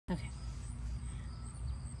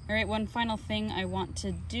All right, one final thing I want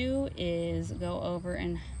to do is go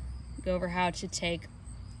over how to take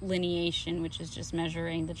lineation, which is just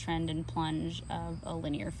measuring the trend and plunge of a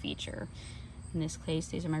linear feature. In this case,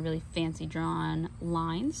 these are my really fancy drawn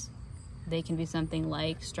lines. They can be something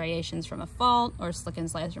like striations from a fault or slick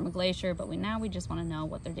and slides from a glacier, but now we just want to know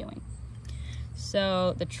what they're doing.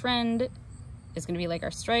 So the trend is going to be like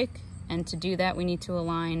our strike, and to do that we need to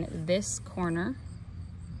align this corner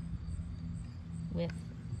with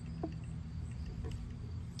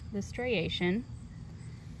the striation.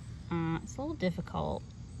 It's a little difficult,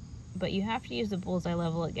 but you have to use the bullseye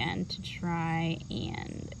level again to try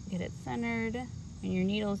and get it centered. And your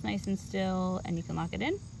needle is nice and still, and you can lock it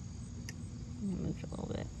in. Move it a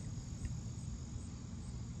little bit.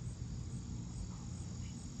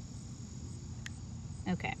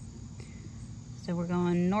 Okay, so we're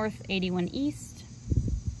going north 81 east,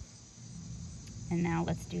 and now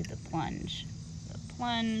let's do the plunge. The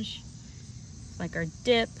plunge, it's like our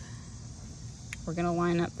dip. We're gonna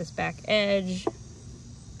line up this back edge,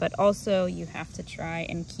 but also you have to try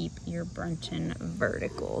and keep your Brunton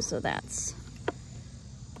vertical, so that's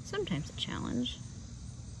sometimes a challenge.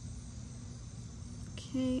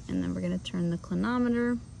 Okay, and then we're gonna turn the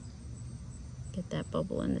clinometer, get that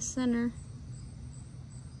bubble in the center.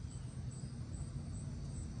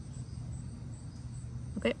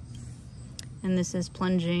 Okay, and this is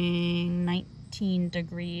plunging 19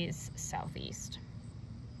 degrees southeast.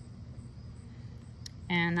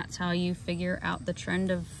 And that's how you figure out the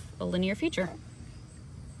trend of a linear feature.